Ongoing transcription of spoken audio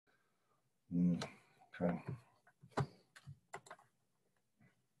Okay.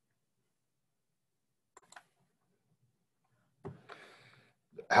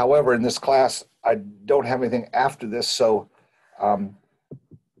 However, in this class, I don't have anything after this, so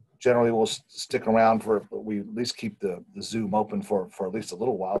generally we'll stick around for, we at least keep the Zoom open for at least a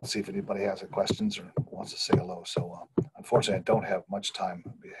little while to see if anybody has any questions or wants to say hello. So unfortunately, I don't have much time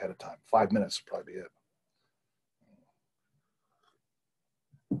ahead of time. 5 minutes will probably be it.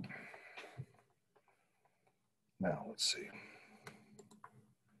 Now, let's see.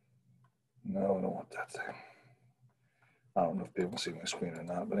 No, I don't want that thing. I don't know if people can see my screen or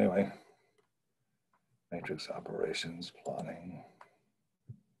not, but anyway. Matrix operations, plotting.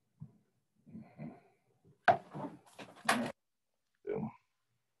 Boom.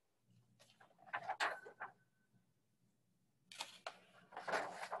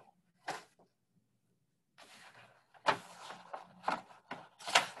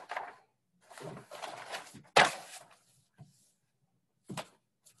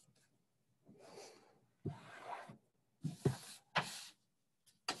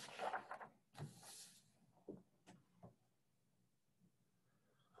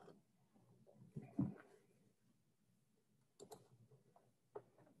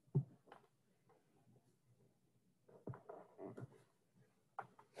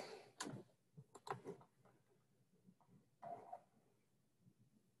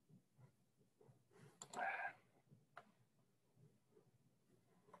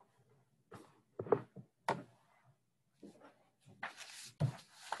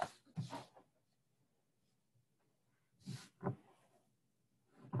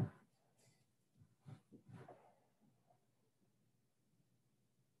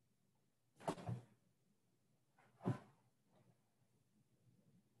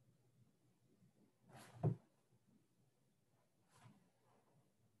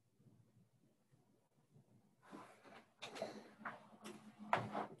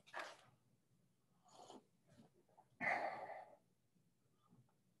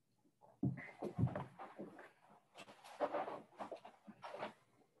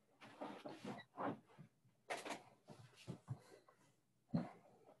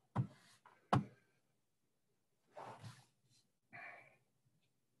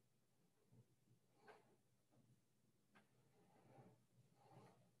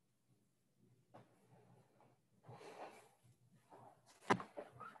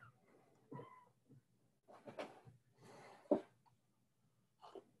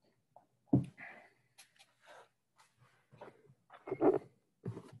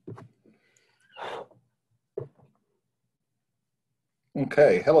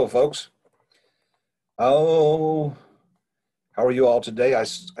 Okay, hello folks. Oh, how are you all today? I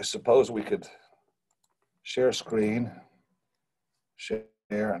suppose we could share screen, share,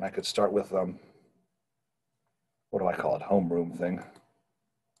 and I could start with, what do I call it, homeroom thing.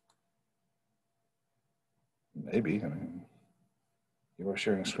 Maybe, I mean, you are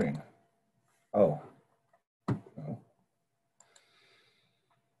sharing screen. Oh, no.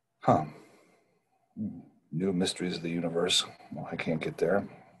 Huh. New mysteries of the universe. Well, I can't get there.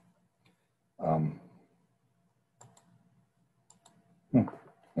 Well,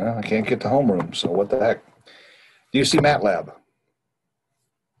 I can't get to homeroom, so what the heck? Do you see MATLAB?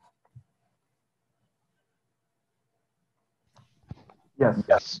 Yes.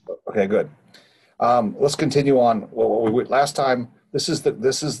 Yes. Okay, good. Let's continue on. Well, last time, this is the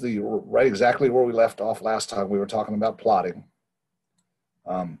right exactly where we left off last time. We were talking about plotting.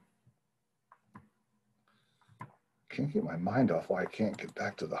 Can't get my mind off why I can't get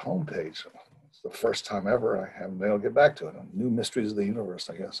back to the home page. It's the first time ever I haven't been able to get back to it. New mysteries of the universe,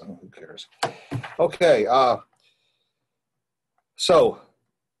 I guess. Who cares? Okay. So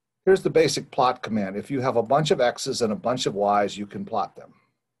here's the basic plot command. If you have a bunch of X's and a bunch of Y's, you can plot them.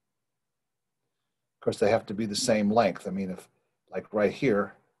 Of course, they have to be the same length. I mean, if like right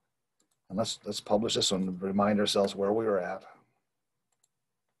here, and let's publish this one and remind ourselves where we were at.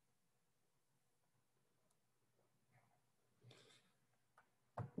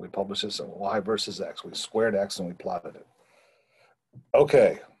 We published this on Y versus X. We squared X and we plotted it.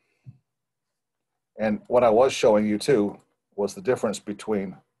 Okay. And what I was showing you too was the difference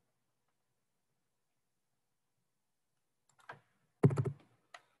between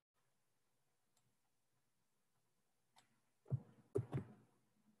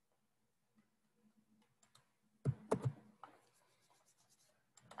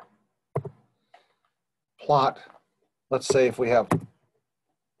plot. Let's say if we have,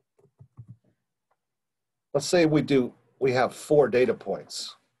 let's say we have 4 data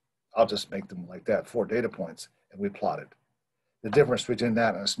points. I'll just make them like that, 4 data points, and we plotted. The difference between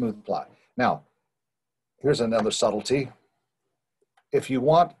that and a smooth plot. Now, here's another subtlety. If you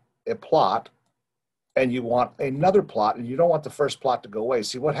want a plot and you want another plot and you don't want the first plot to go away,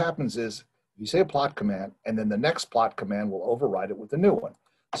 see what happens is you say a plot command and then the next plot command will override it with the new one.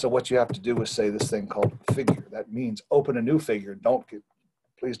 So what you have to do is say this thing called figure. That means open a new figure.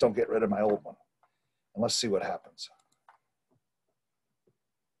 Please don't get rid of my old one. And let's see what happens.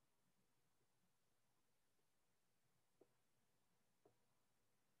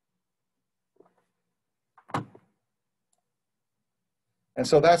 And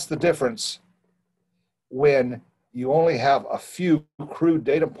so that's the difference when you only have a few crude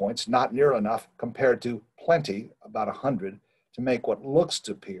data points, not near enough, compared to plenty, about 100, to make what looks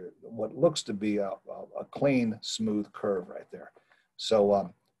to be a clean, smooth curve right there.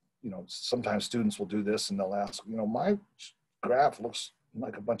 So, sometimes students will do this and they'll ask, my graph looks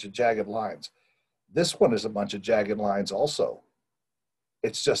like a bunch of jagged lines. This one is a bunch of jagged lines also.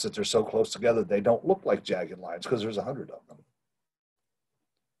 It's just that they're so close together, they don't look like jagged lines because there's 100 of them.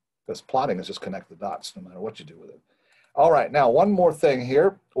 Because plotting is just connect the dots no matter what you do with it. All right, now one more thing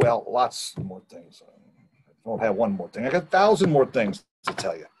here. Well, lots more things. I don't have one more thing. I got 1,000 more things to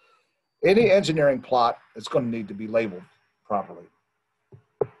tell you. Any engineering plot is going to need to be labeled properly.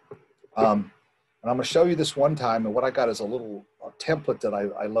 And I'm going to show you this one time, and what I got is a little template that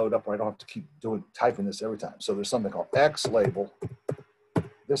I load up where I don't have to keep typing this every time. So there's something called X label.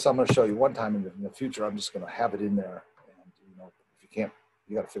 This I'm going to show you one time in the future. I'm just going to have it in there. And if you can't,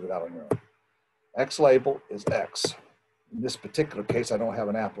 you got to figure it out on your own. X label is X. In this particular case, I don't have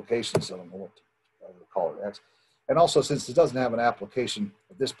an application, so I don't know what to call it X. And also, since it doesn't have an application,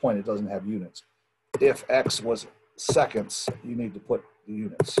 at this point, it doesn't have units. If X was seconds, you need to put the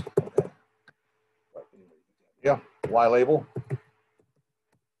units. Okay. Yeah, Y label.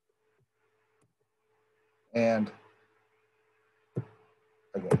 And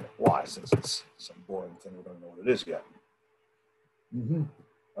again, Y, since it's some boring thing, we don't know what it is yet.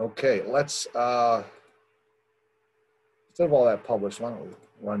 Okay, let's, instead of all that published, why don't we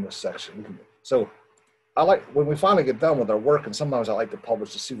run this section? So I like, when we finally get done with our work, and sometimes I like to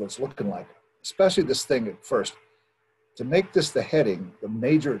publish to see what it's looking like, especially this thing at first. To make this the heading, the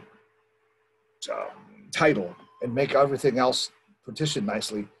major title, and make everything else partitioned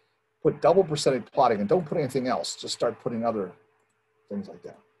nicely, put double percentage plotting and don't put anything else. Just start putting other things like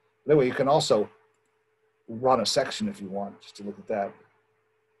that. That way you can also run a section if you want, just to look at that.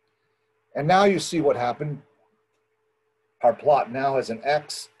 And now you see what happened. Our plot now has an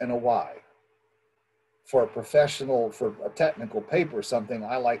X and a Y. For a professional, for a technical paper or something,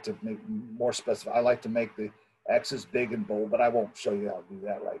 I like to make more specific. I like to make the X's big and bold, but I won't show you how to do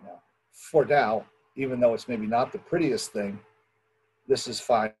that right now. For now, even though it's maybe not the prettiest thing, this is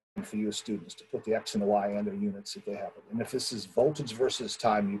fine for you as students to put the X and the Y and their units if they have it. And if this is voltage versus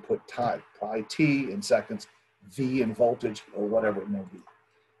time, you put time, probably T in seconds, V in voltage, or whatever it may be.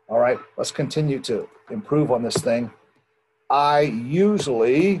 All right, let's continue to improve on this thing. I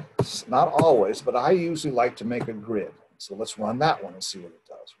usually, not always, but I usually like to make a grid. So let's run that one and see what it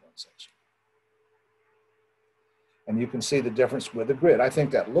does. One section. And you can see the difference with the grid. I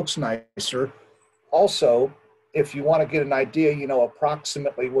think that looks nicer. Also, if you want to get an idea,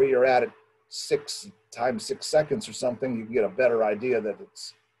 approximately where you're at 6 times 6 seconds or something, you can get a better idea that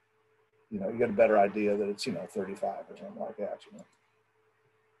it's, you get a better idea that it's, 35 or something like that,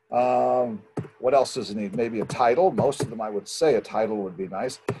 What else does it need? Maybe a title. Most of them, I would say a title would be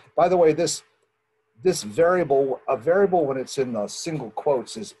nice. By the way, this variable, a variable when it's in the single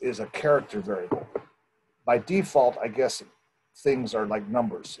quotes is a character variable. By default, I guess things are like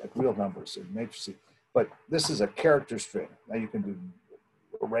numbers, like real numbers in matrices. But this is a character string. Now you can do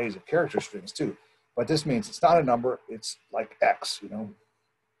arrays of character strings too. But this means it's not a number, it's like X,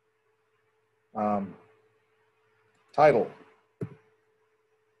 Title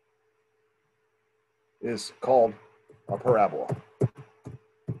is called a parabola,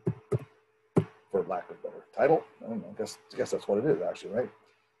 for lack of better title. I don't know, I guess that's what it is actually, right?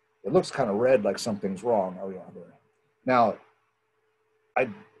 It looks kind of red, like something's wrong. Oh yeah, there. Now, I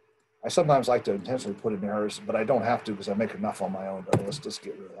sometimes like to intentionally put in errors, but I don't have to because I make enough on my own. But let's just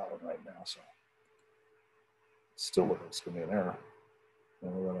get rid of that one right now. So, still looks like it's going to be an error.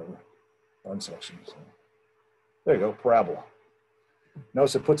 Whatever. One section. So. There you go, parabola.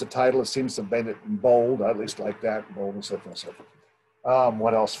 Notice it puts a title. It seems to have made it in bold. I at least like that, bold and so forth and so forth.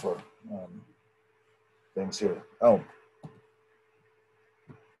 What else for things here? Oh.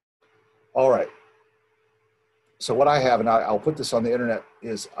 All right. So what I have, and I'll put this on the internet,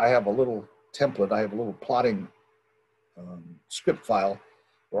 is I have a little template. I have a little plotting script file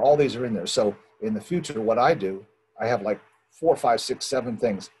where all these are in there. So in the future, what I do, I have like 4, 5, 6, 7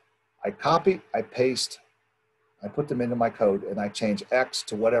 things. I copy, I paste, I put them into my code, and I change X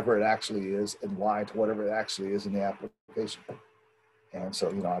to whatever it actually is and Y to whatever it actually is in the application. And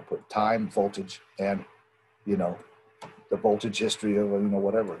so, you know, I put time, voltage, and, you know, the voltage history of, you know,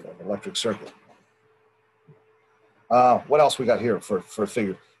 whatever, an electric circuit. What else we got here for a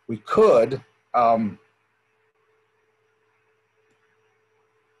figure? We could,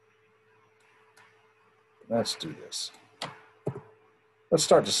 let's do this. Let's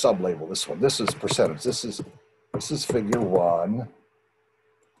start to sublabel this one. This is percentage. This is figure 1.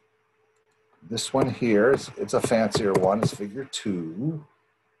 This one here, it's a fancier one, it's figure 2.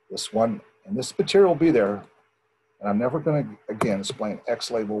 This one, and this material will be there. And I'm never going to, again, explain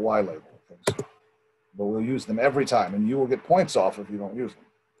X label, Y label things. But we'll use them every time, and you will get points off if you don't use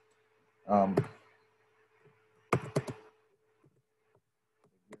them.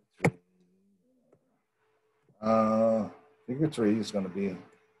 Figure 3 is going to be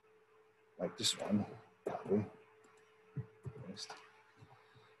like this one, probably.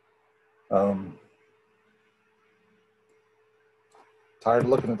 Tired of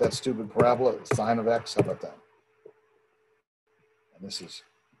looking at that stupid parabola, sine of X, how about that? And this is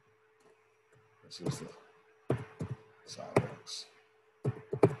the sine of X.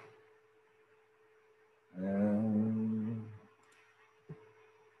 And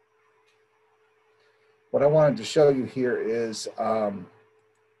what I wanted to show you here is, well,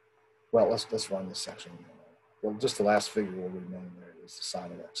 let's run this section. Well, just the last figure will remain there. Is the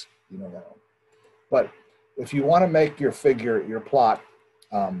sine of X. You know that one. But if you want to make your figure, your plot,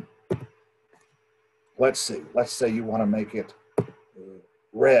 let's see. Let's say you want to make it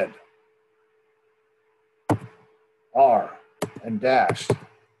red, R, and dashed.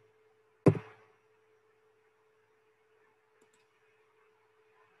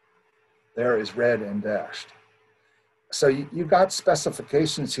 There is red and dashed. So you've got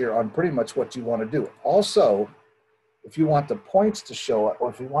specifications here on pretty much what you want to do. Also, if you want the points to show up, or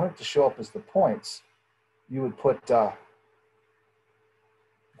if you want it to show up as the points, you would put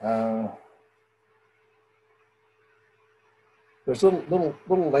there's little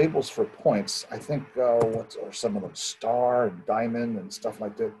labels for points. I think what are some of them? Star and diamond and stuff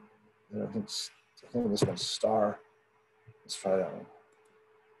like that. I think this one's star. Let's try that one.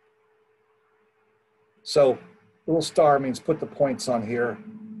 So little star means put the points on here.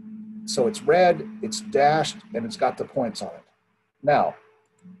 So it's red, it's dashed, and it's got the points on it. Now,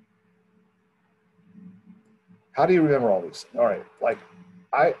 how do you remember all these? All right, like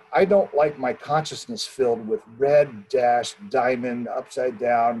I don't like my consciousness filled with red, dash, diamond, upside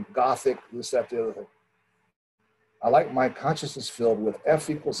down, Gothic, this, that, the other thing. I like my consciousness filled with F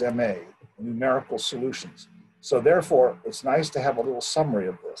equals MA, numerical solutions. So therefore, it's nice to have a little summary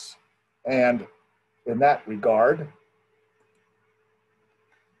of this. And in that regard,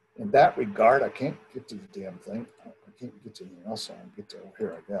 I can't get to the damn thing. I can't get to anything else. I can get to over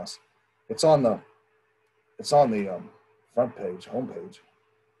here, I guess. It's on the front page, home page,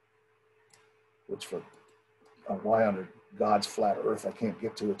 which for why under God's flat earth I can't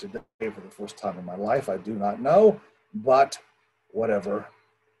get to it today for the first time in my life. I do not know, but whatever.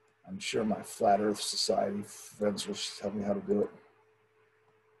 I'm sure my flat earth society friends will tell me how to do it.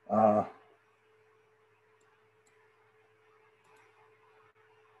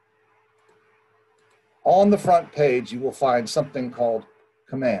 On the front page, you will find something called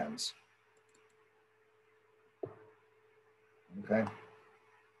commands. Okay.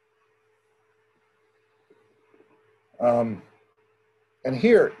 And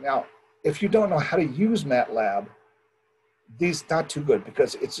here, now, if you don't know how to use MATLAB, these not too good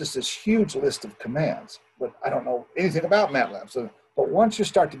because it's just this huge list of commands. But I don't know anything about MATLAB. So, but once you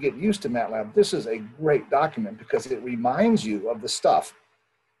start to get used to MATLAB, this is a great document because it reminds you of the stuff.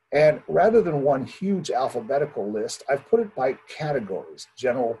 And rather than one huge alphabetical list, I've put it by categories: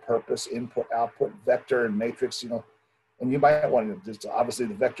 general purpose, input, output, vector, and matrix. You know, and you might want to just obviously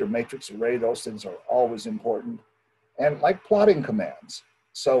the vector, matrix, array. Those things are always important. And like plotting commands.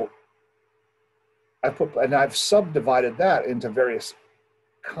 So I've subdivided that into various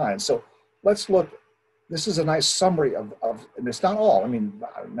kinds. So let's look. This is a nice summary of and it's not all. I mean,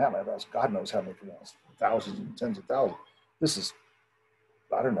 MATLAB has God knows how many commands, thousands and tens of thousands. This is,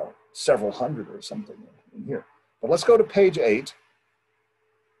 I don't know, several hundred or something in here. But let's go to page 8.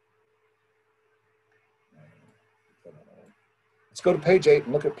 Let's go to page 8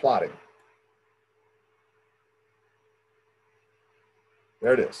 and look at plotting.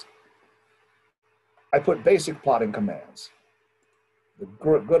 There it is. I put basic plotting commands. The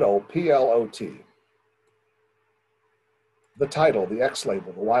good old PLOT. The title, the X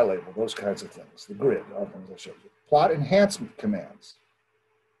label, the Y label, those kinds of things. The grid, all things I showed you. Plot enhancement commands.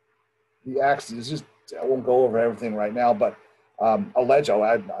 the axes. Just I won't go over everything right now, but a legend.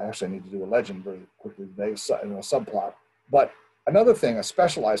 I actually need to do a legend very quickly today, a subplot. But another thing, a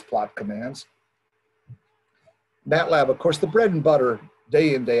specialized plot commands. MATLAB, of course, the bread and butter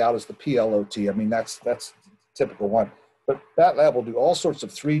day in, day out is the PLOT. I mean, that's the typical one. But MATLAB will do all sorts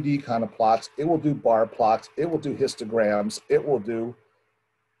of 3D kind of plots. It will do bar plots. It will do histograms. It will do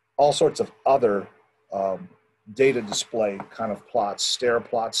all sorts of other data display kind of plots, stair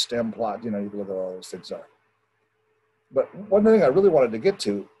plots, stem plots. You know, you can look at all those things are. But one thing I really wanted to get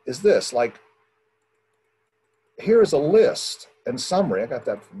to is this, like, here is a list and summary. I got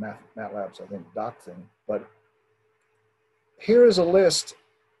that from MATLAB's, I think, doc thing. But here is a list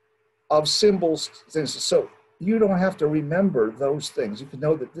of symbols, things. So you don't have to remember those things. You can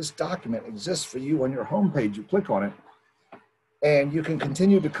know that this document exists for you on your homepage. You click on it, and you can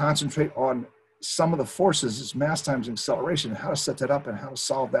continue to concentrate on some of the forces, it's mass times acceleration, how to set that up and how to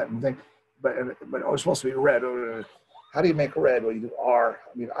solve that and thing. But oh, it's supposed to be red. How do you make red? Well, you do R.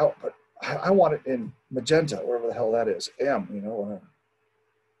 I mean, but I want it in magenta, wherever the hell that is, M, you know.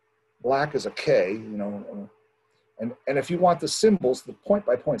 Black is a K, you know. And if you want the symbols, the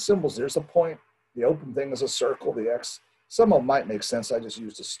point-by-point symbols, there's a point. The open thing is a circle, the X. Some of them might make sense. I just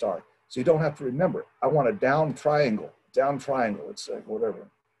used a star. So you don't have to remember. I want a down triangle, it's whatever.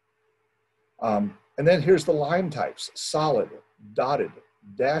 And then here's the line types: solid, dotted,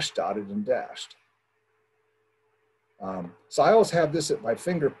 dash dotted, and dashed. So I always have this at my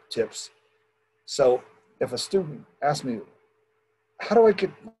fingertips. So if a student asks me, how do I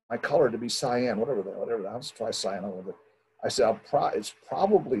get my color to be cyan, whatever, I'll just try cyan a little bit. I say, it's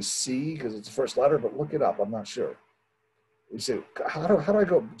probably C because it's the first letter, but look it up, I'm not sure. You say, how do I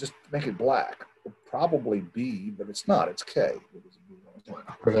go, just make it black? Probably B, but it's not, it's K.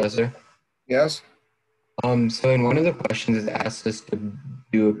 Professor? Yes? So in one of the questions, it asks us to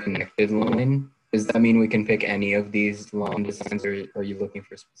do a connected line. Does that mean we can pick any of these line designs, or are you looking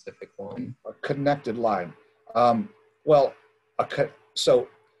for a specific one? A connected line. So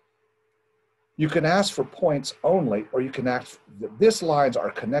you can ask for points only, or you can ask, this lines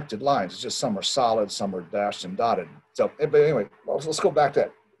are connected lines. It's just some are solid, some are dashed and dotted. So, but anyway, let's go back to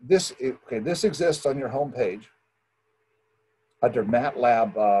that. This exists on your home page under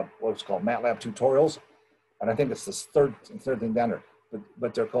MATLAB, what's called MATLAB tutorials. And I think it's this third thing down there,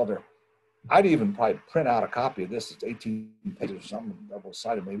 but they're called there. I'd even probably print out a copy of this. It's 18 pages or something,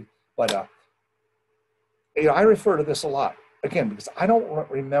 double-sided maybe. But you know, I refer to this a lot, again, because I don't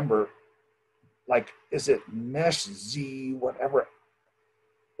remember, like, is it mesh Z, whatever.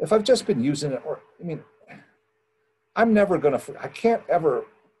 If I've just been using it, or, I mean, I'm never gonna, I can't ever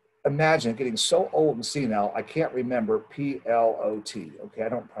imagine getting so old and senile, I can't remember PLOT, okay? I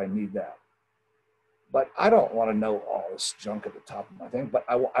don't probably need that. But I don't want to know all this junk at the top of my thing, but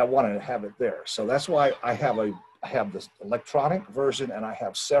I want to have it there. So that's why I have this electronic version, and I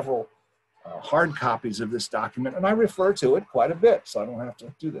have several hard copies of this document, and I refer to it quite a bit, so I don't have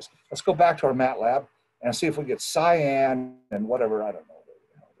to do this. Let's go back to our MATLAB and see if we get cyan and whatever, I don't know.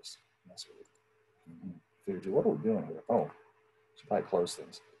 Just mess with it. What are we doing here? Oh, should probably close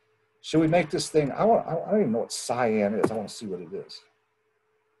things. Should we make this thing, I don't even know what cyan is. I want to see what it is.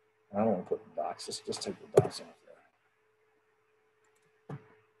 I don't want to put dots. Let's just take the dots off there.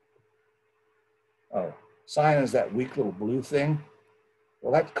 Oh, cyan is that weak little blue thing.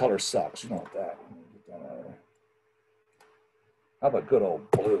 Well, that color sucks. You don't want that. Get that out of there. How about good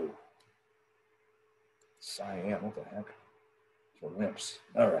old blue? Cyan, what the heck? For wimps.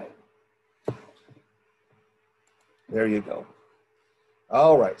 All right. There you go.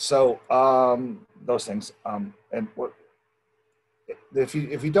 All right. So those things. And what? If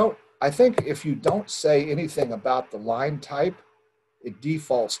you don't, I think if you don't say anything about the line type, it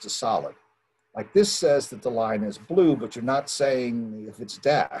defaults to solid. Like this says that the line is blue, but you're not saying if it's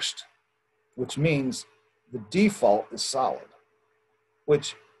dashed, which means the default is solid,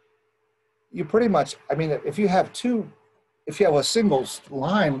 which you pretty much, I mean, if you have a single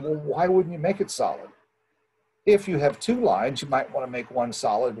line, well, why wouldn't you make it solid? If you have two lines, you might want to make one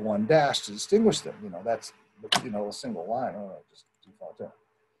solid, one dashed to distinguish them. You know, that's, you know, a single line. Oh, just default there.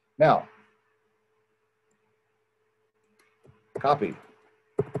 Now, copy,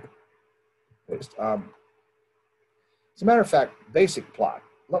 paste. As a matter of fact, basic plot.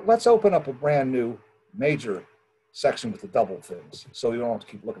 Let's open up a brand new major section with the double things, so you don't have to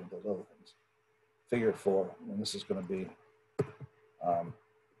keep looking at those other things. Figure 4, and this is going to be,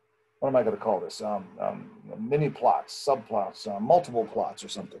 what am I going to call this? Mini plots, subplots, multiple plots or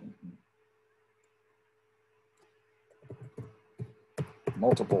something.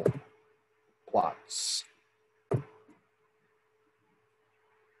 Multiple plots.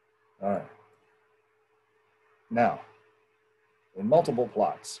 All right. Now, in multiple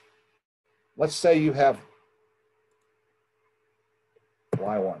plots, let's say you have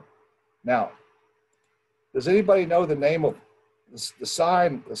y1. Now, does anybody know the name of the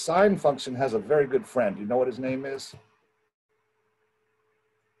sine? The sine function has a very good friend. Do you know what his name is?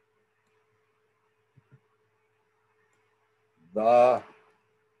 The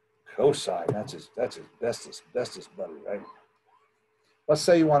cosine. That's his bestest buddy, right? Let's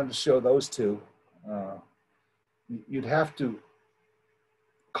say you wanted to show those two. You'd have to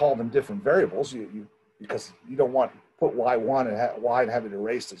call them different variables. Because you don't want to put y1 and y and have it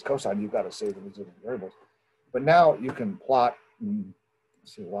erased as cosine. You've got to say them as different variables. But now you can plot.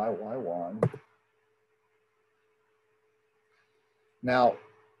 Let's see, y1. Now,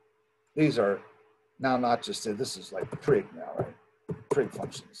 these are now not just, this is like trig now, right? Trig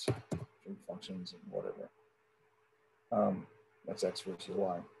functions and whatever. That's x versus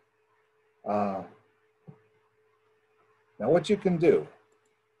y. Now what you can do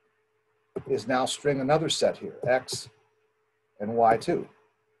is now string another set here, x and y2.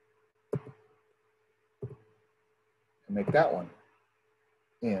 And make that one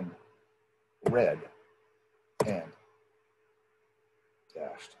in red and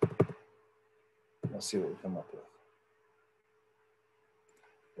dashed. Let's see what we come up with.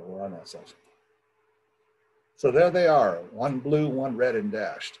 So we're on that section. So there they are, one blue, one red and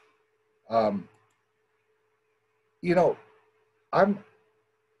dashed. You know, I've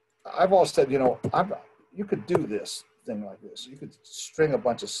always said, you know, you could do this thing like this. You could string a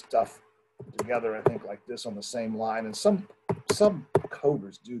bunch of stuff together, I think, like this on the same line. And some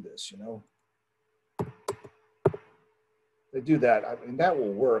coders do this, you know. They do that. I mean, that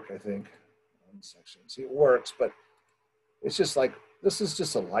will work, I think, on section. See, it works, but it's just like, this is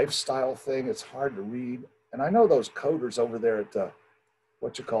just a lifestyle thing. It's hard to read. And I know those coders over there at,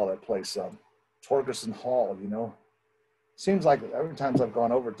 what you call that place, Torgerson Hall, you know. Seems like every time I've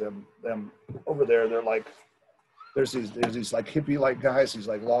gone over to them over there, they're like, there's these like hippie-like guys, these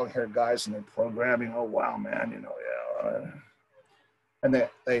like long-haired guys, and they're programming. Oh wow, man, you know, yeah. And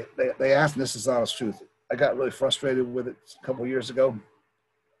they asked, and this is honest truth. I got really frustrated with it a couple of years ago,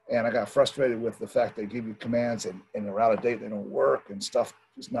 and I got frustrated with the fact they give you commands and they're out of date, they don't work, and stuff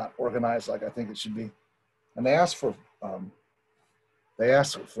is not organized like I think it should be. And they asked for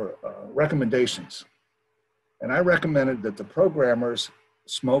recommendations. And I recommended that the programmers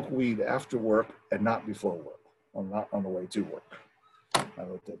smoke weed after work and not before work, or not on the way to work. I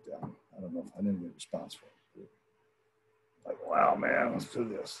wrote that down. I don't know if I didn't get a response for it. Like, wow, man, let's do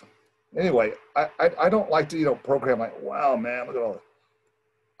this. Anyway, I don't like to, you know, program like, wow, man, look at all this.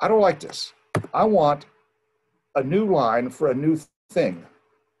 I don't like this. I want a new line for a new thing.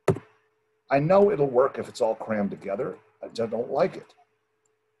 I know it'll work if it's all crammed together. I just don't like it.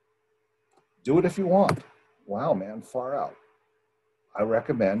 Do it if you want. Wow, man, far out. I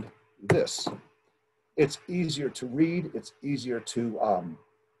recommend this. It's easier to read. It's easier to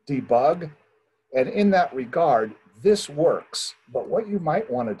debug. And in that regard, this works. But what you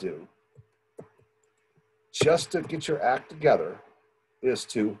might want to do, just to get your act together, is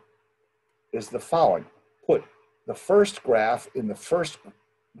the following. Put the first graph in the first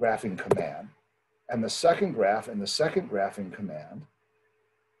graphing command and the second graph in the second graphing command,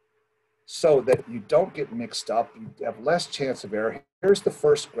 so that you don't get mixed up, you have less chance of error. Here's the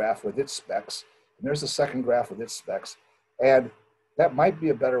first graph with its specs, and there's the second graph with its specs, and that might be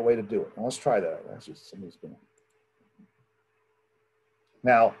a better way to do it. Now let's try that. Actually, somebody's gonna.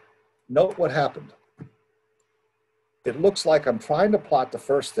 Now, note what happened. It looks like I'm trying to plot the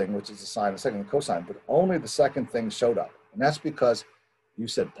first thing, which is the sine, the second the cosine, but only the second thing showed up. And that's because you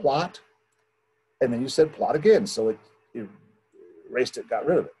said plot, and then you said plot again, so it erased it, got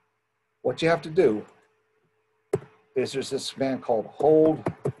rid of it. What you have to do is there's this command called hold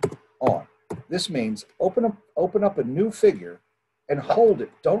on. This means open up a new figure and hold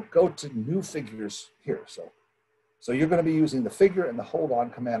it. Don't go to new figures here. So you're going to be using the figure and the hold on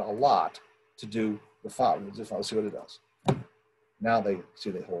command a lot to do the file. Let's see what it does. Now they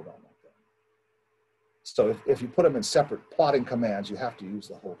hold on like that. So if you put them in separate plotting commands, you have to use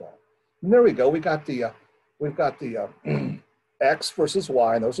the hold on. And there we go. We've got the x versus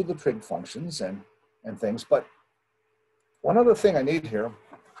y, and those are the trig functions and things. But one other thing I need here,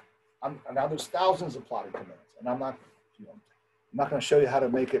 now there's thousands of plotting commands, and I'm not going to show you how to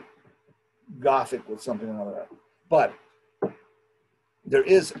make it Gothic with something or other. But there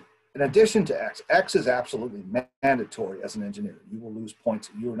is, in addition to x is absolutely mandatory as an engineer. You will lose points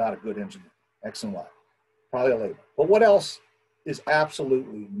if you are not a good engineer. X and y, probably a label. But what else is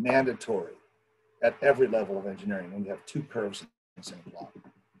absolutely mandatory at every level of engineering when you have two curves in the same plot?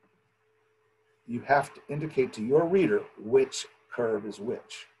 you have to indicate to your reader which curve is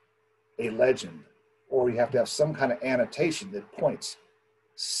which, a legend, or you have to have some kind of annotation that points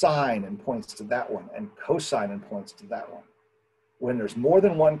sine and points to that one, and cosine and points to that one. When there's more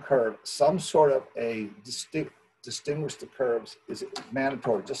than one curve, some sort of a distinguish the curves is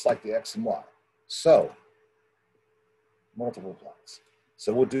mandatory, just like the X and Y. So, multiple plots.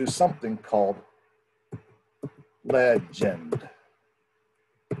 So we'll do something called legend.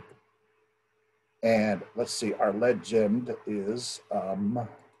 And let's see, our legend is, I'm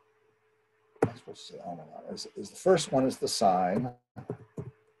supposed to say, oh my God, is the first one is the sine,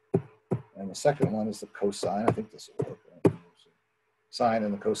 and the second one is the cosine. I think this will work. Right? Sine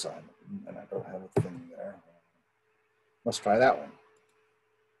and the cosine, and I don't have a thing there. Let's try that one.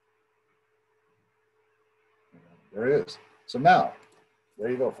 There it is. So now, there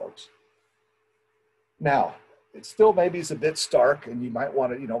you go, folks. Now, it still maybe is a bit stark, and you might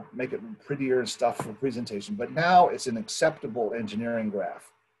want to, you know, make it prettier and stuff for presentation, but now it's an acceptable engineering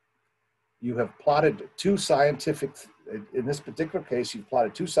graph. You have plotted two scientific, in this particular case, you've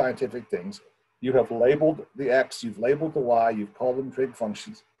plotted two scientific things. You have labeled the X, you've labeled the Y, you've called them trig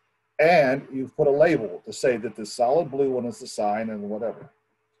functions, and you've put a label to say that the solid blue one is the sine and whatever.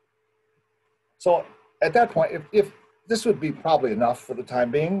 So at that point, if this would be probably enough for the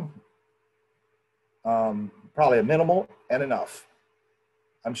time being, probably a minimal and enough.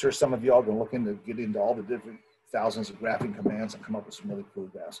 I'm sure some of you all are going to look into get into all the different thousands of graphing commands and come up with some really cool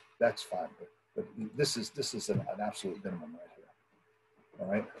graphs. That's fine, but this is an absolute minimum right here. All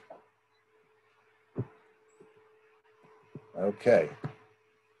right. Okay.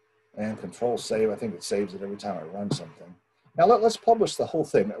 And control save. I think it saves it every time I run something. Now let's publish the whole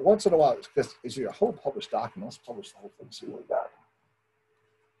thing. Once in a while, because it's your whole published document. Let's publish the whole thing. See what we got.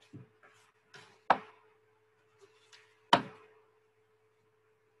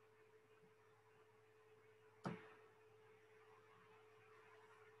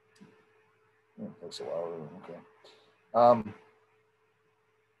 It takes a while. Okay.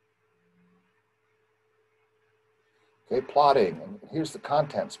 Okay, plotting. And here's the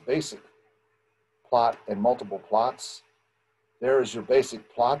contents: basic plot and multiple plots. There is your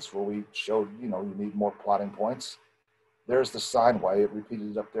basic plots where we showed, you know, you need more plotting points. There's the sine. Why it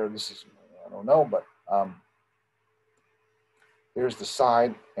repeated it up there? This is, I don't know, but here's the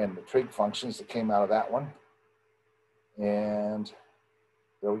sine and the trig functions that came out of that one. And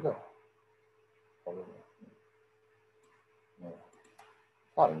there we go. Yeah.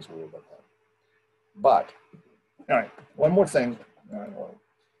 Plotting is weird about that. But, all right, one more thing. All right, well,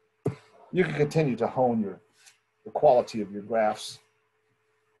 you can continue to hone the quality of your graphs.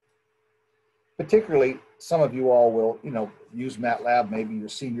 Particularly, some of you all will, you know, use MATLAB, maybe your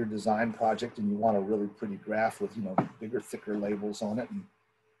senior design project, and you want a really pretty graph with, you know, bigger, thicker labels on it.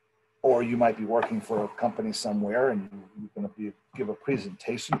 Or you might be working for a company somewhere, and you're going to give a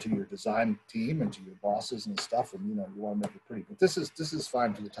presentation to your design team and to your bosses and stuff, and, you know, you want to make it pretty. But this is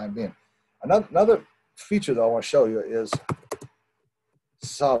fine for the time being. Another feature, though, I want to show you is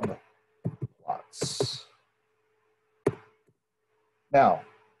subplots. Now,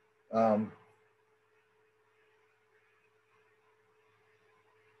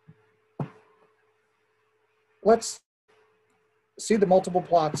 let's see the multiple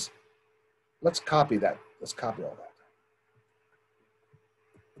plots. Let's copy that. Let's copy all that.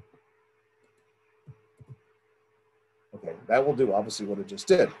 Okay, that will do obviously what it just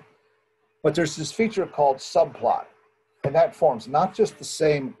did. But there's this feature called subplot, and that forms not just the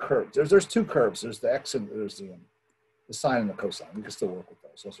same curves. There's two curves. There's the X and there's the sine and the cosine. We can still work with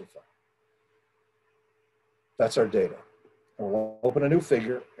those. Those are fine. That's our data. And we'll open a new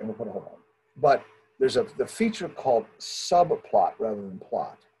figure and we'll put a whole on. But there's the feature called subplot rather than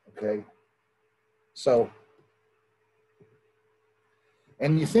plot. Okay. So,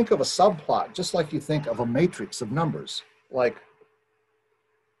 and you think of a subplot just like you think of a matrix of numbers, like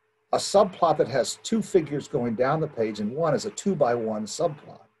a subplot that has two figures going down the page, and one is a 2x1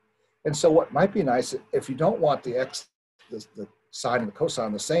 subplot. And so what might be nice, if you don't want the X, the sine and the cosine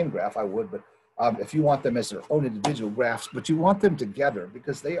on the same graph, I would, but if you want them as their own individual graphs, but you want them together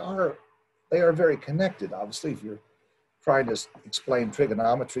because they are very connected. Obviously, if you're trying to explain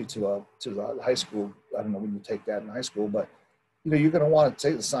trigonometry to the high school, I don't know when you take that in high school, but you know, you're going to want to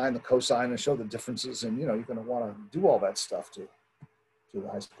take the sine, the cosine, and show the differences, and you know, you're going to want to do all that stuff to the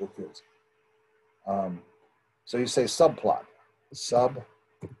high school kids. So you say subplot, subplot.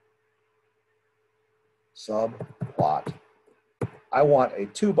 I want a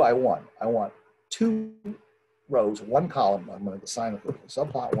 2x1. I want two rows, one column. I'm going to assign a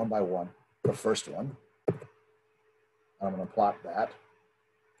subplot 1x1, the first one. I'm going to plot that.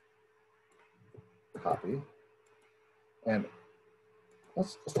 copy, and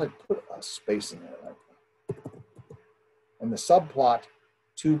let's like put a space in there, like, and the subplot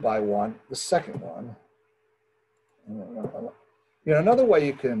 2 by 1, the second one. You know, another way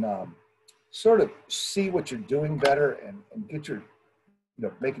you can sort of see what you're doing better and get your, you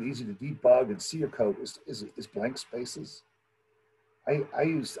know, make it easy to debug and see your code is blank spaces. I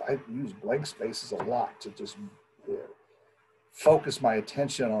use blank spaces a lot to just focus my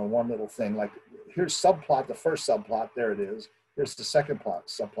attention on one little thing. Like here's subplot, the first subplot, there it is. Here's the second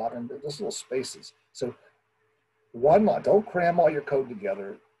subplot, and there's little spaces. So don't cram all your code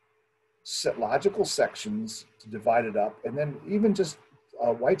together. Set logical sections to divide it up, and then even just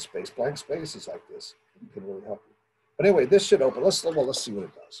white space, blank spaces like this can really help you. But anyway, this should open. Let's see what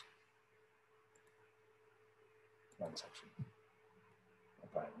it does. One section.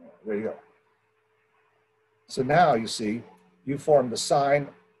 Okay, there you go. So now you see you form the sine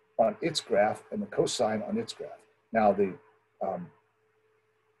on its graph and the cosine on its graph. Now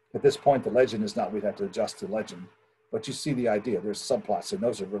at this point the legend is not. We'd have to adjust the legend, but you see the idea. There's subplots, and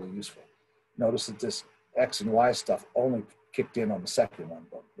those are really useful. Notice that this X and Y stuff only kicked in on the second one,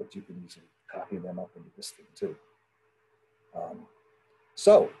 but you can easily copy them up into this thing too.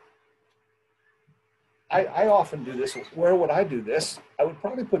 So I often do this. Where would I do this? I would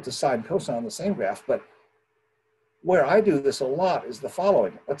probably put the sine cosine on the same graph, but where I do this a lot is the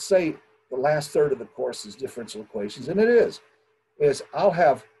following. Let's say the last third of the course is differential equations, and it is I'll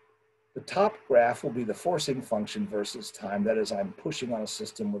have the top graph will be the forcing function versus time. That is, I'm pushing on a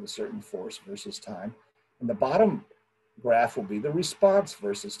system with a certain force versus time. And the bottom graph will be the response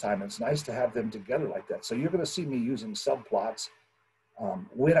versus time. It's nice to have them together like that. So you're going to see me using subplots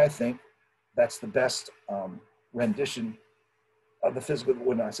when I think that's the best rendition of the physical,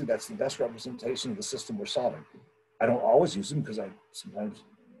 when I think that's the best representation of the system we're solving. I don't always use them because I sometimes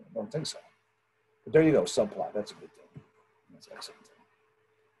don't think so. But there you go, subplot. That's a good thing. That's an excellent thing.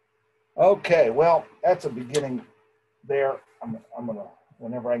 Okay, well, that's a beginning there. I'm gonna,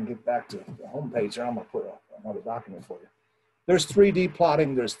 whenever I can get back to the home page there, I'm gonna put another document for you. There's 3D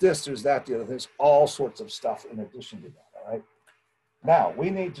plotting, there's this, there's that, the other, there's all sorts of stuff in addition to that, all right? Now, we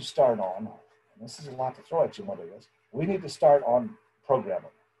need to start on, and this is a lot to throw at you, what it is, we need to start on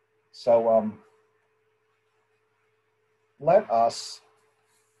programming. So let us,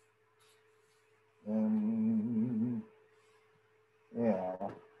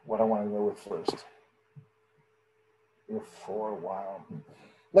 what I want to go with first. If for a while.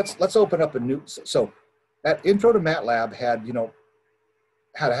 Let's open up a new, so that intro to MATLAB had, you know,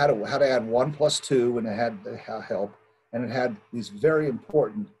 how to add 1 plus 2, and it had the help, and it had these very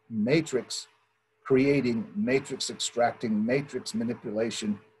important matrix creating, matrix extracting, matrix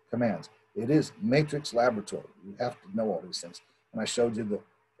manipulation commands. It is matrix laboratory. You have to know all these things. And I showed you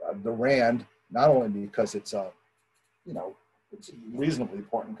the RAND, not only because it's a, you know, it's a reasonably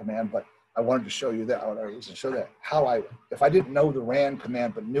important command, but I wanted to show you that, if I didn't know the RAND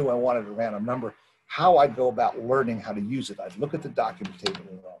command, but knew I wanted a random number, how I'd go about learning how to use it. I'd look at the document table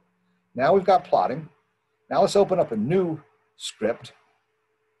and all. Now we've got plotting. Now let's open up a new script.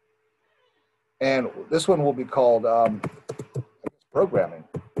 And this one will be called programming.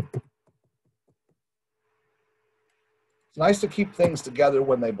 It's nice to keep things together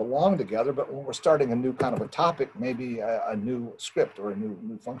when they belong together, but when we're starting a new kind of a topic, maybe a new script or a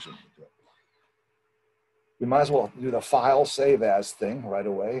new function. We might as well do the file save as thing right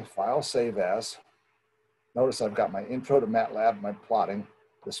away. File save as. Notice I've got my intro to MATLAB, my plotting.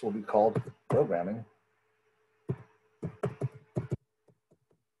 This will be called programming.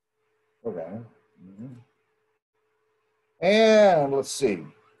 Programming. And let's see.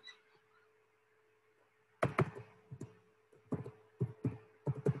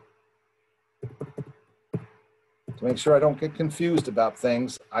 To make sure I don't get confused about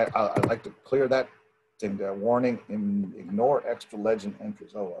things, I like to clear that thing there. Warning, ignore extra legend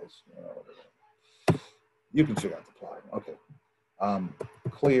entries. Otherwise, you can figure out the plotting. Okay.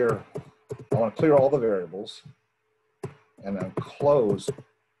 Clear. I want to clear all the variables, and then closes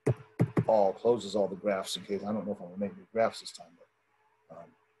all the graphs in case I don't know if I'm going to make new graphs this time. But,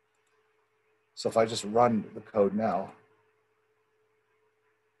 so if I just run the code now,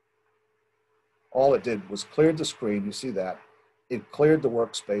 all it did was cleared the screen. You see that. It cleared the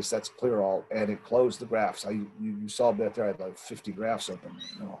workspace. That's clear all. And it closed the graphs. You saw that there. I had like 50 graphs open.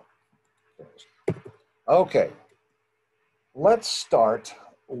 Okay. Let's start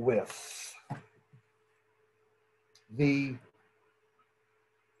with the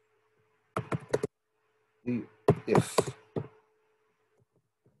if.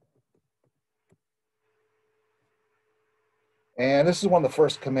 And this is one of the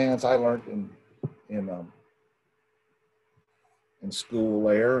first commands I learned in school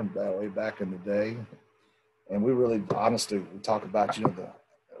there, and that way back in the day. And we really, honestly, we talk about, you know, the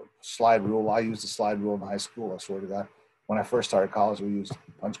slide rule. I used the slide rule in high school, I swear to God. When I first started college, we used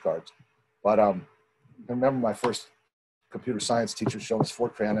punch cards. But I remember my first computer science teacher showing us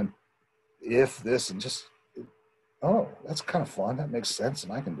Fortran and if this and just, oh, that's kind of fun. That makes sense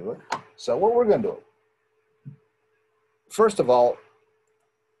and I can do it. So what we're going to do, first of all,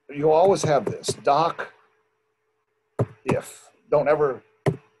 you always have this doc if. Don't ever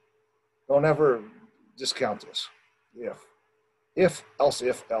discount this. If,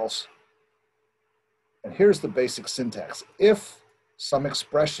 else. And here's the basic syntax. If some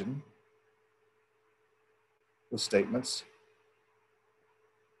expression with statements.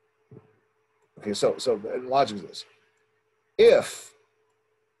 Okay, so the logic is this. If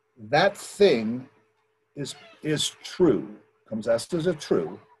that thing is true, comes as a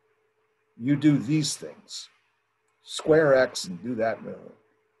true, you do these things. Square X and do that.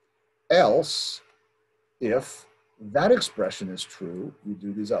 Else, if that expression is true, you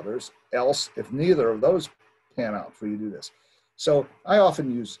do these others. Else, if neither of those pan out for you, do this. So I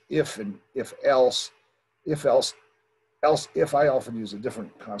often use if and if else, if else, else if. I often use a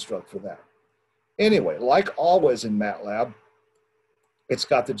different construct for that. Anyway, like always in MATLAB, it's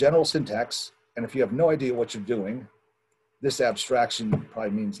got the general syntax, and if you have no idea what you're doing, this abstraction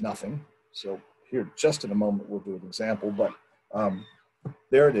probably means nothing. So here, just in a moment, we'll do an example, but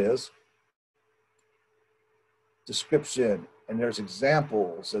there it is. Description, and there's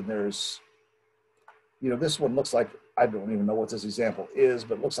examples, and there's, you know, this one looks like, I don't even know what this example is,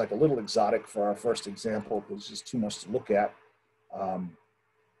 but it looks like a little exotic for our first example because it's just too much to look at.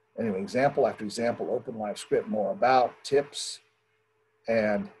 Anyway, example after example, open live script, more about, tips,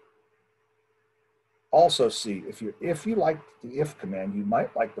 and also see if you like the if command, you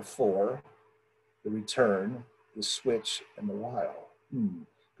might like the for, the return, the switch, and the while.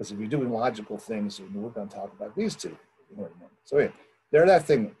 Because if you're doing logical things, we're going to talk about these two. So anyway, there, that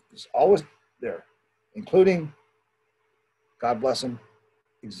thing is always there, including, God bless them,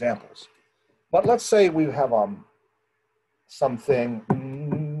 examples. But let's say we have something.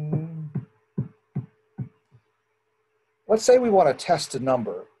 Let's say we want to test a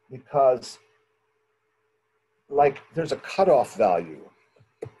number because, like, there's a cutoff value.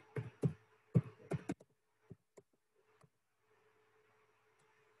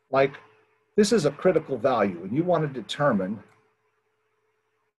 Like, this is a critical value, and you want to determine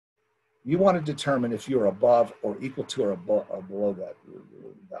if you're above or equal to or below that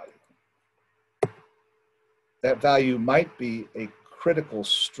value. That value might be a critical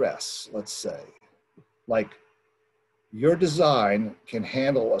stress, let's say. Like, your design can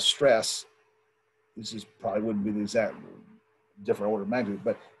handle a stress. This is probably wouldn't be the exact different order of magnitude,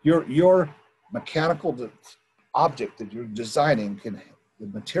 but your mechanical object that you're designing the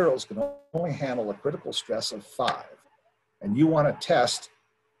materials can only handle a critical stress of 5. And you want to test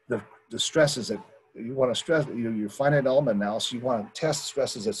the stresses that you want to stress, your finite element analysis, you want to test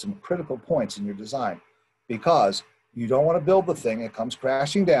stresses at some critical points in your design because you don't want to build the thing, it comes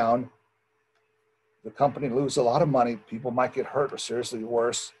crashing down, the company loses a lot of money, people might get hurt or seriously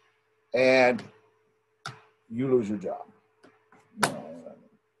worse, and you lose your job. So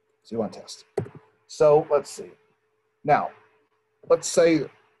you want to test. So let's see. Now, let's say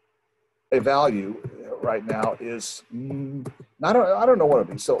a value right now is, I don't know what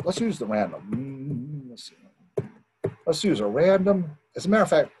it'll be. So let's use the random. Let's see. Let's use a random. As a matter of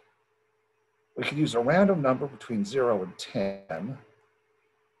fact, we could use a random number between 0 and 10,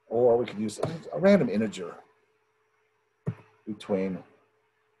 or we could use a random integer between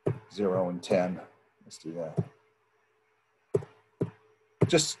 0 and 10. Let's do that.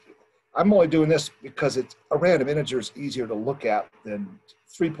 Just, I'm only doing this because it's a random integer is easier to look at than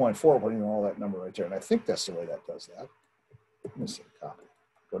 3.4, putting all that number right there. And I think that's the way that does that. Let me see, copy.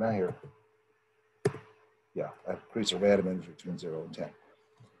 Go down here. Yeah, that creates a random integer between 0 and 10.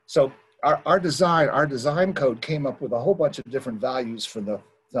 So our design code came up with a whole bunch of different values for the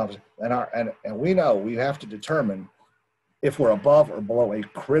numbers. And we know we have to determine if we're above or below a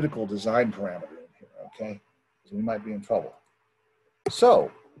critical design parameter in here, okay? So we might be in trouble.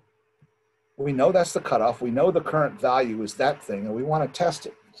 So we know that's the cutoff. We know the current value is that thing, and we want to test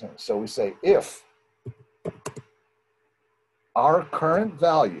it. So we say if our current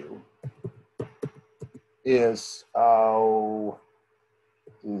value is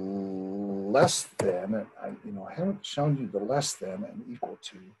less than, I haven't shown you the less than and equal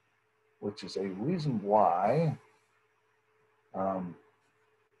to, which is a reason why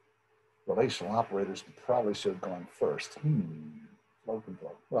relational operators probably should have gone first.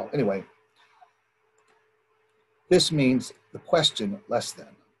 Well, anyway, This means the question less than.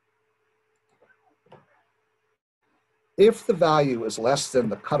 If the value is less than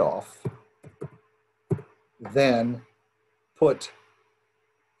the cutoff, then put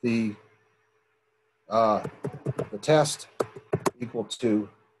the test equal to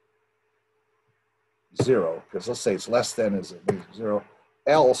 0, because let's say it's less than is 0,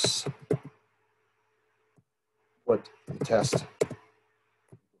 else put the test equal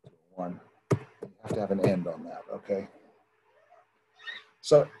to 1. You have to have an end on that, okay?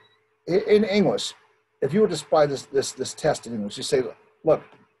 So in English, if you were to apply this test in English, you say, look,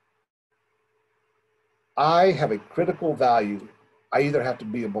 I have a critical value. I either have to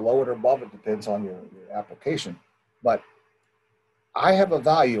be below it or above it, depends on your application. But I have a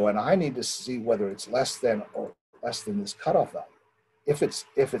value and I need to see whether it's less than or less than this cutoff value. If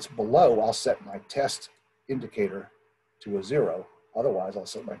it's below, I'll set my test indicator to a 0. Otherwise, I'll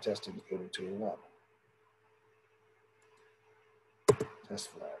set my test indicator to a 1. Test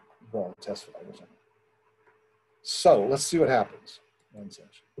flag, well, test flag or something. So let's see what happens. One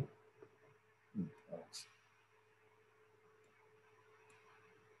section.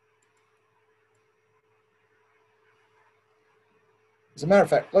 As a matter of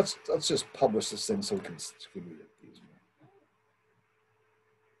fact, let's just publish this thing so we can read it easier.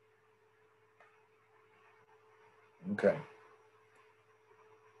 Okay.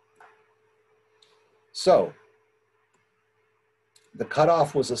 So the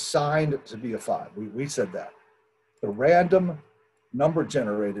cutoff was assigned to be a 5. We said that. The random number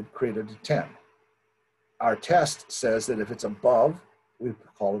generated created a 10. Our test says that if it's above, we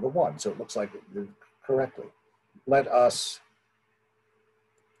call it a 1. So it looks like it did correctly. Let us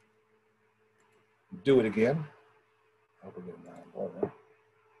do it again. I hope we're getting that on board now.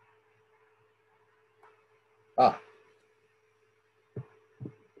 I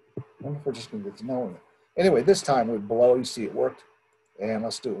wonder if we're just going to get to know it. Anyway, this time we're below. You see it worked. And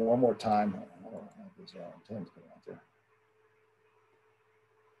let's do it one more time.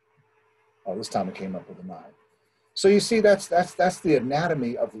 Oh, this time it came up with a 9. So you see, that's the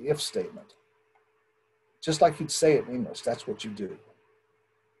anatomy of the if statement. Just like you'd say it in English, that's what you do.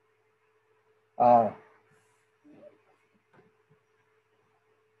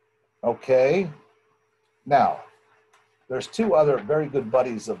 Okay. Now, there's 2 other very good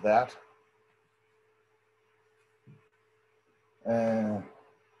buddies of that.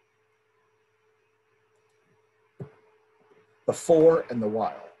 The for and the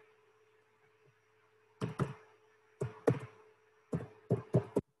while.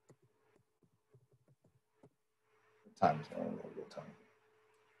 Time is only a good time.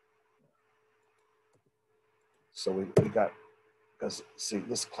 So we got, because see,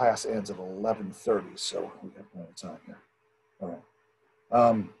 this class ends at 11:30, so we got plenty of time here. All right.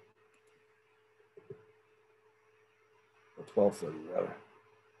 Or 12:30 rather.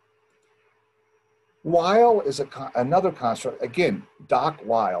 While is another construct. Again, doc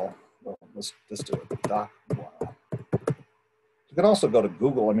while. Well, let's do it. Doc while. You can also go to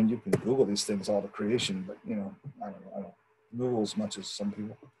Google. I mean, you can Google these things all to creation, but you know, I don't Google as much as some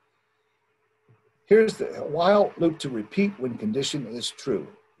people. Here's the while loop to repeat when condition is true.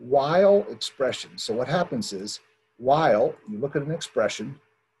 While expression. So what happens is, while you look at an expression,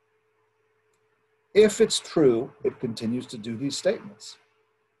 if it's true, it continues to do these statements.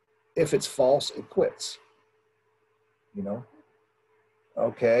 If it's false, it quits. You know?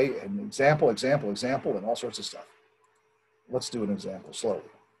 Okay, and example, and all sorts of stuff. Let's do an example slowly.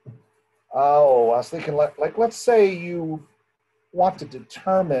 Oh, I was thinking, like let's say you want to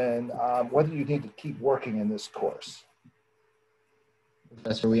determine whether you need to keep working in this course.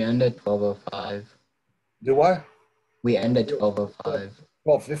 Professor, we end at 12:05. Do what? We end at 12:05.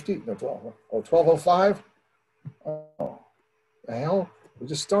 12:50? No, 12. Oh, 12:05? Oh, the hell? We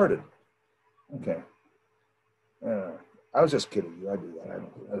just started. Okay. I was just kidding you. I do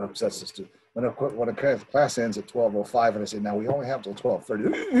that. That upsets us too. When a class ends at 12:05 and I say, now we only have till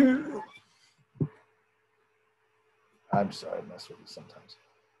 12:30. I'm sorry, I mess with you sometimes.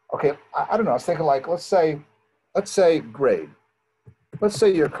 Okay, I don't know. I was thinking like, let's say grade. Let's say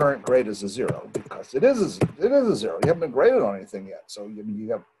your current grade is a 0 because it is a 0. You haven't been graded on anything yet. So you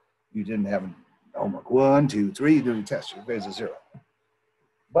didn't have homework 1, 2, 3, you do your test. Your grade is a 0.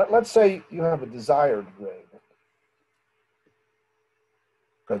 But let's say you have a desired grade.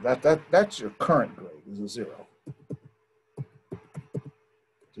 Because that's your current grade is a 0.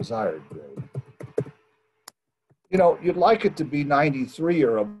 Desired grade. You know, you'd like it to be 93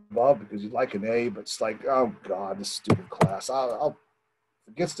 or above because you'd like an A, but it's like, oh God, this stupid class. If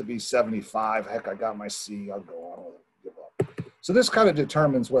it gets to be 75, heck, I got my C, I'll go on with it, give up. So this kind of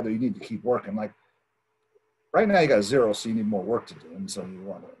determines whether you need to keep working. Like, right now you got a 0, so you need more work to do, and so you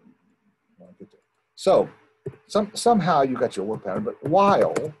want to get there. So somehow you got your work pattern, but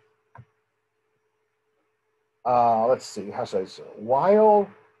while, let's see, how should I say it? While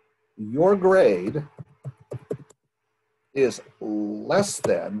your grade is less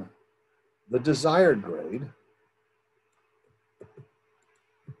than the desired grade,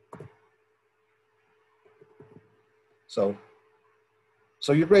 so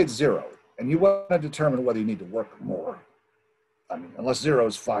your grade's 0, and you want to determine whether you need to work more. I mean, unless 0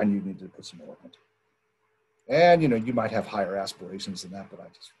 is fine, you need to put some more work into it. And, you might have higher aspirations than that, but I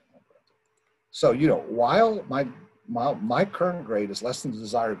just remember it. So, while my current grade is less than the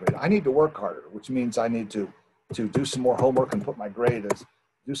desired grade, I need to work harder, which means I need to do some more homework and put my grade as,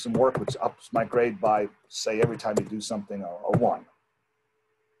 do some work which ups my grade by, say, every time you do something, a 1.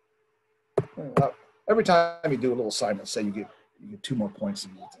 Every time you do a little assignment, say you get 2 more points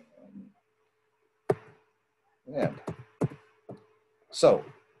in the thing. And so,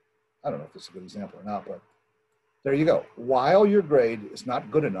 I don't know if it's a good example or not, but there you go. While your grade is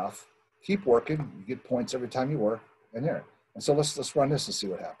not good enough, keep working. You get points every time you work, and there. And so let's run this and see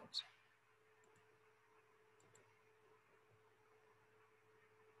what happens.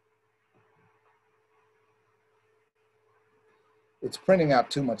 It's printing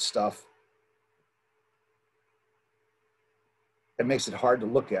out too much stuff. It makes it hard to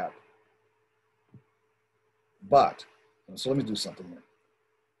look at. But, so let me do something here.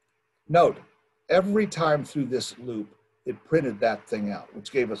 Note, every time through this loop, it printed that thing out,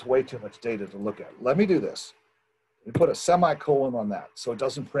 which gave us way too much data to look at. Let me do this. We put a semicolon on that, so it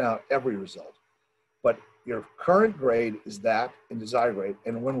doesn't print out every result. But your current grade is that in desired grade,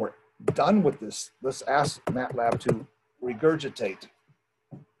 and when we're done with this, let's ask MATLAB to regurgitate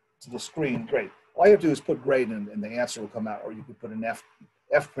to the screen grade. All you have to do is put grade and the answer will come out, or you could put an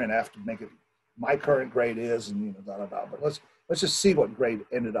fprintf to make it my current grade is, and But let's just see what grade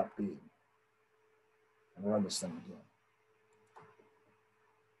ended up being. And run this thing again.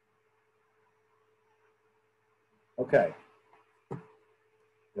 Okay.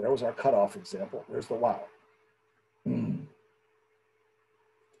 There was our cutoff example. There's the while.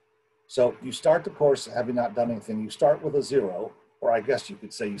 So you start the course having not done anything. You start with a 0, or I guess you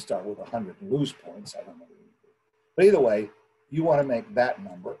could say you start with 100 and lose points. I don't know. But either way, you want to make that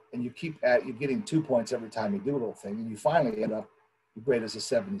number, and you're getting 2 points every time you do a little thing, and you finally end up, your grade is a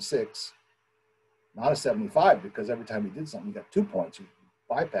 76, not a 75, because every time you did something, you got 2 points. You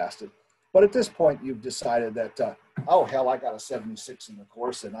bypassed it. But at this point, you've decided that, oh, hell, I got a 76 in the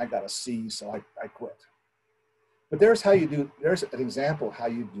course, and I got a C, so I quit. But there's an example of how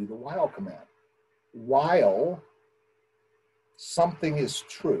you do the while command. While something is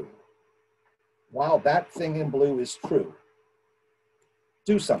true, while that thing in blue is true,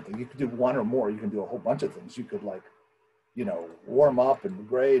 do something. You could do 1 or more. You can do a whole bunch of things. You could, like, warm up and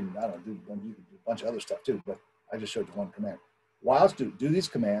grade, and I don't know, you could do a bunch of other stuff too, but I just showed you one command. Whilst do these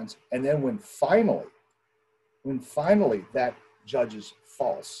commands, and then when finally that judges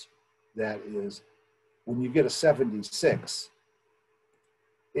false, that is, when you get a 76,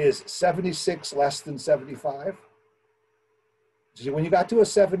 is 76 less than 75? See, when you got to a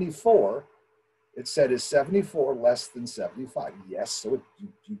 74, it said, is 74 less than 75? Yes, so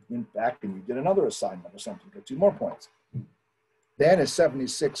you went back and you did another assignment or something, got 2 more points. Then is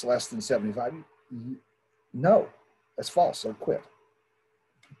 76 less than 75? No, that's false, so quit.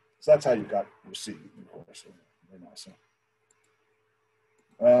 So that's how you got your C, of course. Very nice.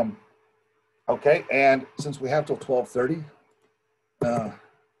 Okay, and since we have till 12:30,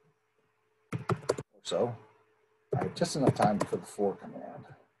 so I have just enough time for the for command.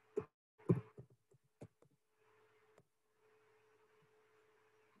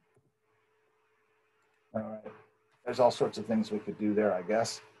 All right, there's all sorts of things we could do there, I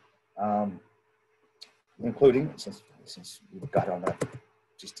guess, including, since we've got on that,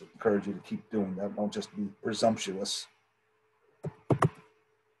 just to encourage you to keep doing that, don't just be presumptuous.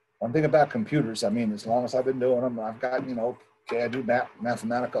 One thing about computers, I mean, as long as I've been doing them, I've got, okay, I do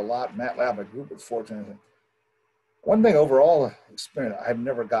Mathematica a lot, MATLAB, I grew up with Fortran. One thing overall experience, I've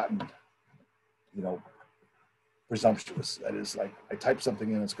never gotten, presumptuous. That is, like, I type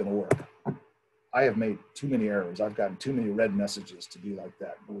something in, it's going to work. I have made too many errors. I've gotten too many red messages to be like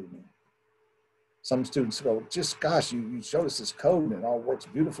that, believe me. Some students go, just gosh, you showed us this code and it all works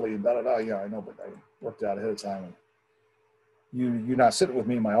beautifully and da-da-da. Yeah, I know, but I worked out ahead of time. And you're not sitting with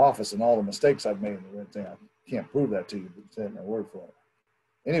me in my office and all the mistakes I've made and everything. I can't prove that to you, but take my word for it.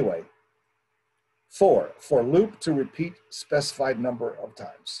 Anyway, for loop to repeat specified number of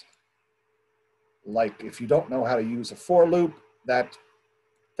times. Like, if you don't know how to use a for loop, that's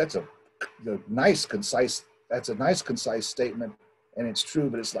a nice, concise that's a nice, concise statement, and it's true,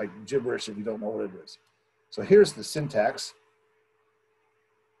 but it's like gibberish if you don't know what it is. So here's the syntax.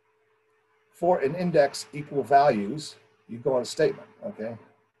 For an index equal values, you go on a statement, okay?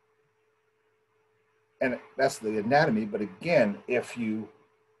 And that's the anatomy, but again, if you're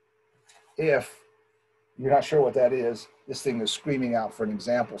not sure what that is, this thing is screaming out for an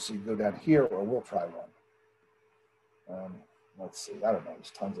example, so you go down here, or we'll try one. Let's see, I don't know, there's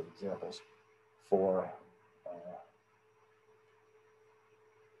tons of examples for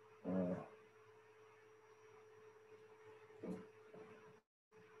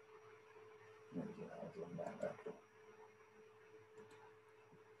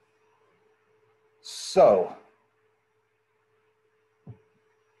so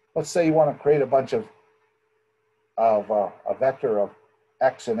let's say you want to create a bunch of a vector of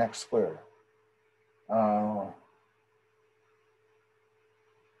x and x squared.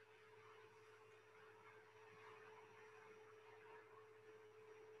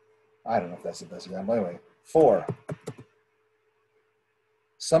 I don't know if that's the best example. Anyway, for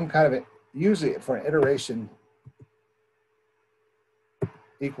some kind of, usually for an iteration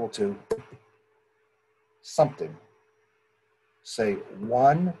equal to something, say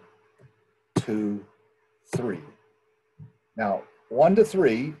 1, 2, 3. Now, 1 to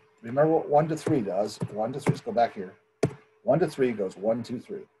 3, remember what 1 to 3 does? 1 to 3, let's go back here. 1 to 3 goes 1, 2,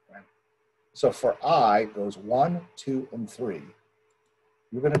 3. Right? So for I goes 1, 2, and 3.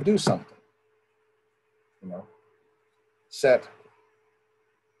 You're going to do something. You know, set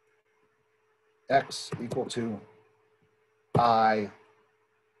x equal to I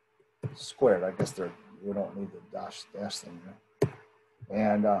squared. I guess we don't need the dash thing there.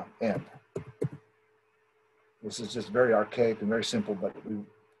 And end. This is just very archaic and very simple, but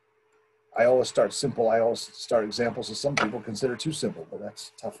I always start simple. I always start examples that some people consider too simple, but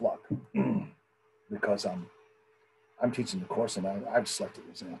that's tough luck because I'm teaching the course and I've selected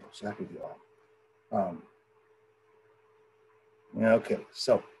examples, so that could be all. Okay,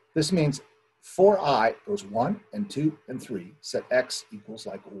 so this means for I goes 1 and 2 and 3, set x equals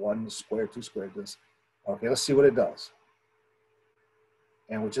like 1 squared, 2 squared, this. Okay, let's see what it does.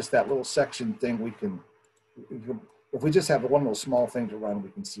 And with just that little section thing, we can, if we just have one little small thing to run, we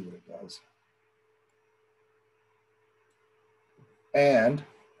can see what it does. And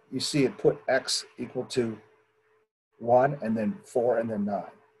you see it put x equal to 1 and then 4 and then 9.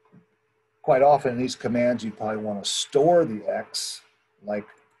 Quite often in these commands, you probably want to store the x, like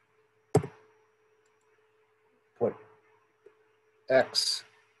put x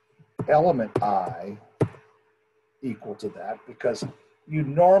element I equal to that, because you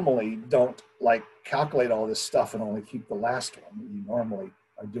normally don't like calculate all this stuff and only keep the last one. You normally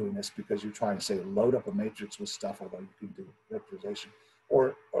are doing this because you're trying to say load up a matrix with stuff, although you can do vectorization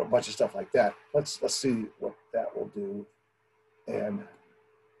or a bunch of stuff like that. Let's see what that will do. And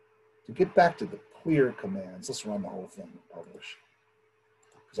to get back to the clear commands, let's run the whole thing and publish.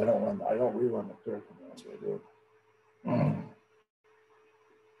 Because I don't rerun the clear commands when I do it.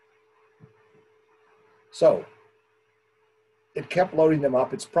 So it kept loading them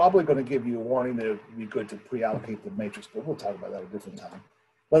up. It's probably going to give you a warning that it would be good to pre-allocate the matrix, but we'll talk about that at a different time.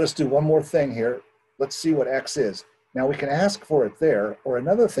 Let us do one more thing here. Let's see what x is. Now we can ask for it there, or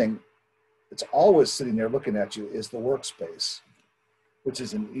another thing that's always sitting there looking at you is the workspace, which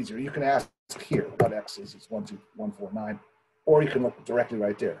is easier. You can ask here what x is. It's 1, 2, 1, 4, 9, or you can look directly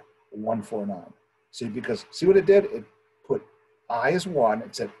right there, 1, 4, 9. See, because see what it did? It put I is 1.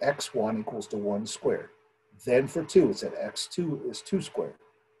 It said x1 equals to 1 squared. Then for 2, it said x2 is 2 squared.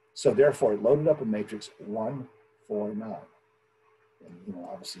 So therefore, it loaded up a matrix 1, 4, 9. And you know,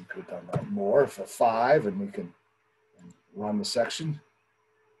 obviously, you could have done that more for 5, and we can run the section.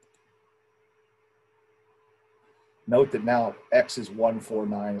 Note that now x is 1, 4,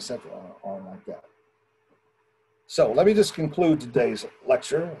 9, etc. on like that. So let me just conclude today's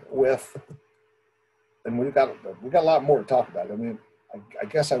lecture with, and we got a lot more to talk about. I mean, I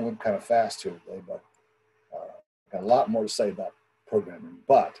guess I went kind of fast here today, but got a lot more to say about programming.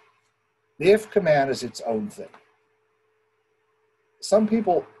 But the if command is its own thing. Some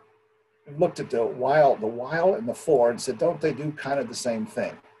people looked at the while and the for and said, don't they do kind of the same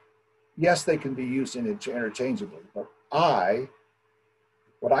thing? Yes, they can be used interchangeably, but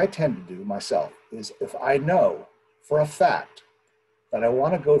what I tend to do myself is if I know for a fact that I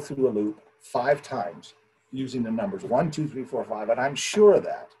want to go through a loop 5 times using the numbers 1, 2, 3, 4, 5, and I'm sure of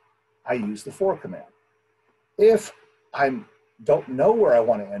that, I use the for command. If I don't know where I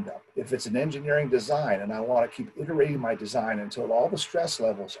want to end up, if it's an engineering design and I want to keep iterating my design until all the stress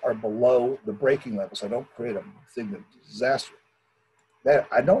levels are below the breaking level, so I don't create a thing that's disaster, that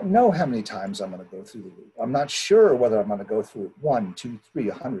I don't know how many times I'm going to go through the loop. I'm not sure whether I'm going to go through it 1, 2, 3,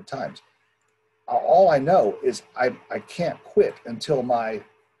 100 times. All I know is I can't quit until my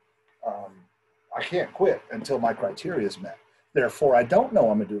criteria is met. Therefore, I don't know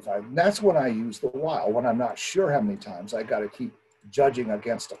I'm going to do 5. And that's when I use the while, when I'm not sure how many times. I got to keep judging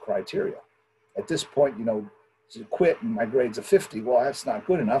against a criteria. At this point, to quit and my grade's a 50, well, that's not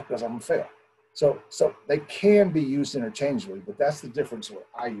good enough because I'm going to fail. So they can be used interchangeably, but that's the difference where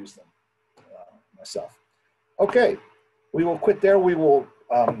I use them myself. Okay, we will quit there. We will,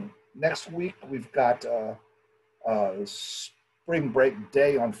 next week, we've got spring break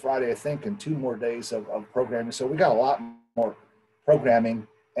day on Friday, I think, and 2 more days of programming. So we got a lot more programming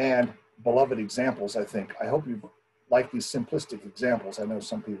and beloved examples, I think. I hope you like these simplistic examples. I know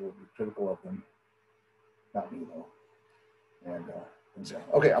some people will be critical of them. Not me, though. And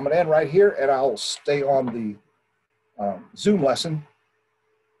okay, I'm going to end right here, and I'll stay on the Zoom lesson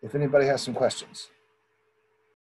if anybody has some questions.